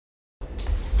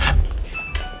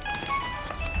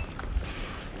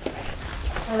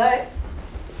Hello.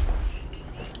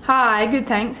 Hi, good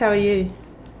thanks, how are you?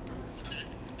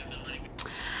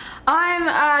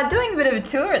 I'm doing a bit of a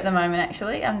tour at the moment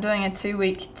actually. I'm doing a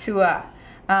 2-week tour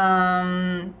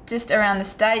just around the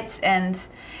States, and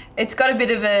it's got a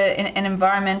bit of an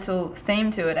environmental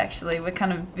theme to it actually. We're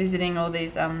kind of visiting all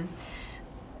these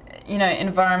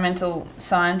environmental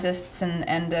scientists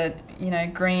and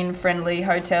green friendly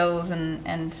hotels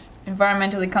and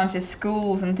environmentally conscious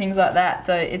schools and things like that.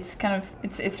 So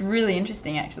it's really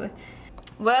interesting actually.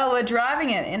 Well, we're driving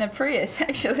it in a Prius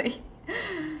actually.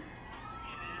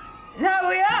 No,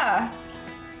 we are.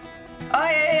 Oh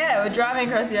yeah, we're driving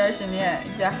across the ocean, yeah,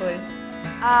 exactly.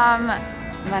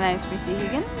 My name's Missy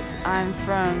Higgins. I'm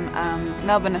from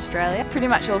Melbourne, Australia. Pretty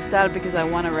much all started because I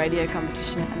won a radio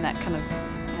competition, and that kind of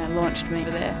launched me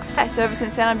over there. Yeah, so ever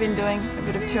since then I've been doing a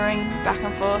bit of touring back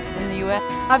and forth in the US.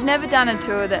 I've never done a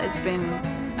tour that has been,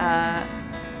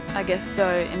 I guess,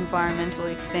 so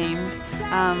environmentally themed.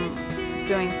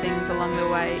 Doing things along the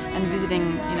way and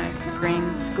visiting,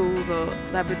 green schools or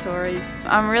laboratories.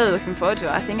 I'm really looking forward to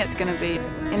it. I think it's going to be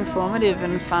informative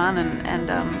and fun, and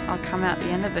I'll come out the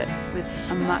end of it with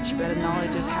a much better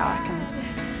knowledge of how I can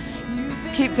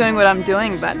keep doing what I'm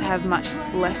doing but have much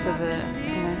less of a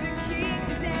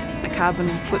carbon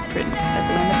footprint at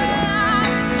the end of it all.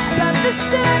 But the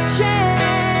search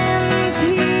ends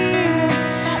here,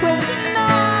 where the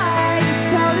night is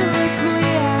totally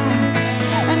clear,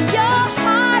 and your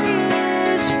heart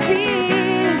is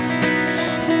fierce.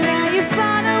 So now you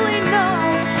finally know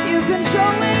you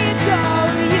control where you go,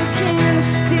 you can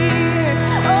steer.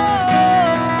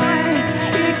 Oh,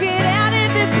 you get out of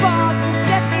the box and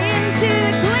step into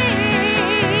the clear.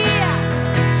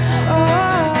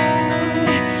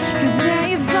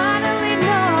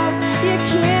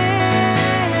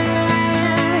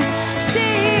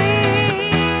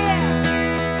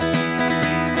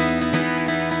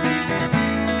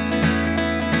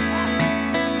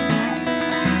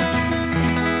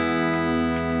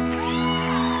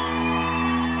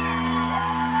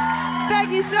 Thank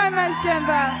you so much,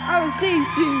 Denver. I will see you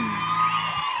soon.